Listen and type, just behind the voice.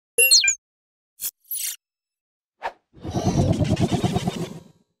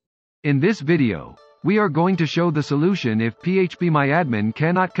In this video, we are going to show the solution if PHPMyAdmin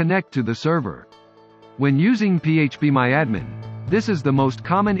cannot connect to the server. When using PHPMyAdmin, this is the most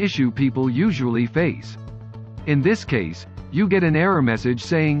common issue people usually face. In this case, you get an error message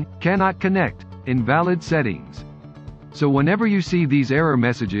saying, "Cannot connect, invalid settings." So whenever you see these error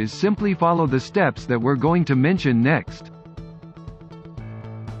messages, simply follow the steps that we're going to mention next.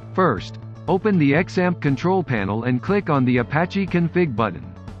 First, open the XAMPP control panel and click on the Apache config button.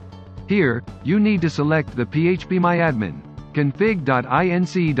 Here, you need to select the PHPMyAdmin config.inc.php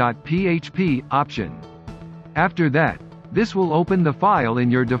option. After that, this will open the file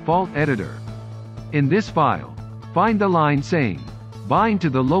in your default editor. In this file, find the line saying, "Bind to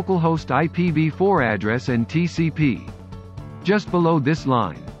the localhost IPv4 address and TCP." Just below this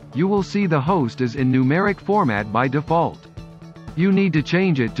line, you will see the host is in numeric format by default. You need to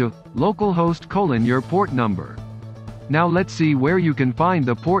change it to localhost: your port number. Now let's see where you can find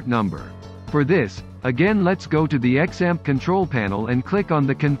the port number. For this, again let's go to the XAMPP control panel and click on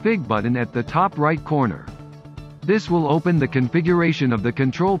the config button at the top right corner. This will open the configuration of the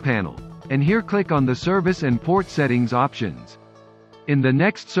control panel, and here click on the service and port settings options. In the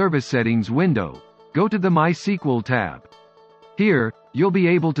next service settings window, go to the MySQL tab. Here, you'll be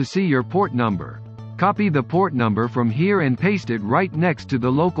able to see your port number. Copy the port number from here and paste it right next to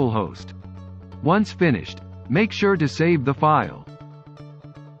the localhost. Once finished, make sure to save the file.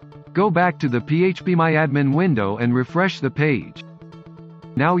 Go back to the PHPMyAdmin window and refresh the page.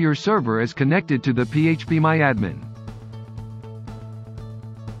 Now your server is connected to the PHPMyAdmin.